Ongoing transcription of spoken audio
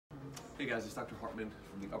Hey guys, it's Dr. Hartman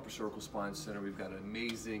from the Upper Cervical Spine Center. We've got an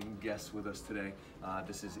amazing guest with us today.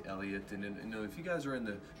 This is Elliot, and if you guys are in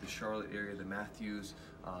the Charlotte area, the Matthews,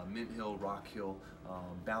 Mint Hill, Rock Hill,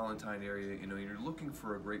 Ballantyne area, you're looking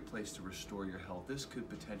for a great place to restore your health. This could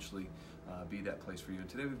potentially be that place for you. And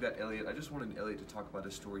today we've got Elliot. I just wanted Elliot to talk about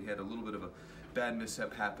his story. He had a little bit of a bad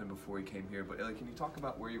mishap happen before he came here. But Elliot, can you talk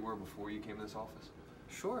about where you were before you came to this office?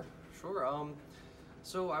 Sure.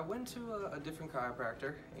 So I went to a different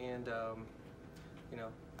chiropractor and,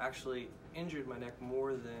 actually injured my neck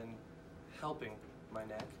more than helping my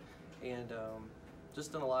neck, and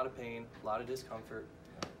just in a lot of pain, a lot of discomfort,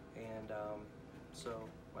 and so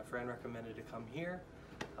my friend recommended to come here.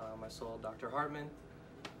 I saw Dr. Hartman,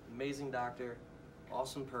 amazing doctor,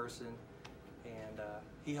 awesome person, and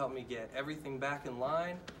he helped me get everything back in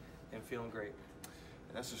line and feeling great.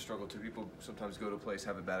 And that's a struggle too. People sometimes go to a place,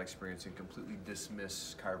 have a bad experience, and completely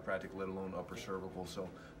dismiss chiropractic, let alone upper cervical. So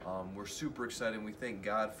we're super excited, and we thank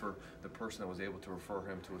God for the person that was able to refer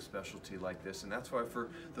him to a specialty like this. And that's why for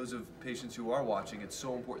those of patients who are watching, it's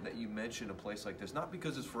so important that you mention a place like this. Not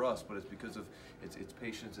because it's for us, but it's because of it's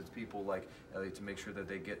patients, it's people like Elliot, to make sure that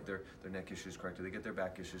they get their neck issues corrected, they get their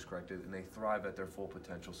back issues corrected, and they thrive at their full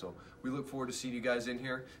potential. So we look forward to seeing you guys in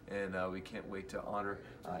here, and we can't wait to honor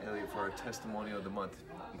Elliot for our testimonial of the month.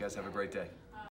 You guys have a great day.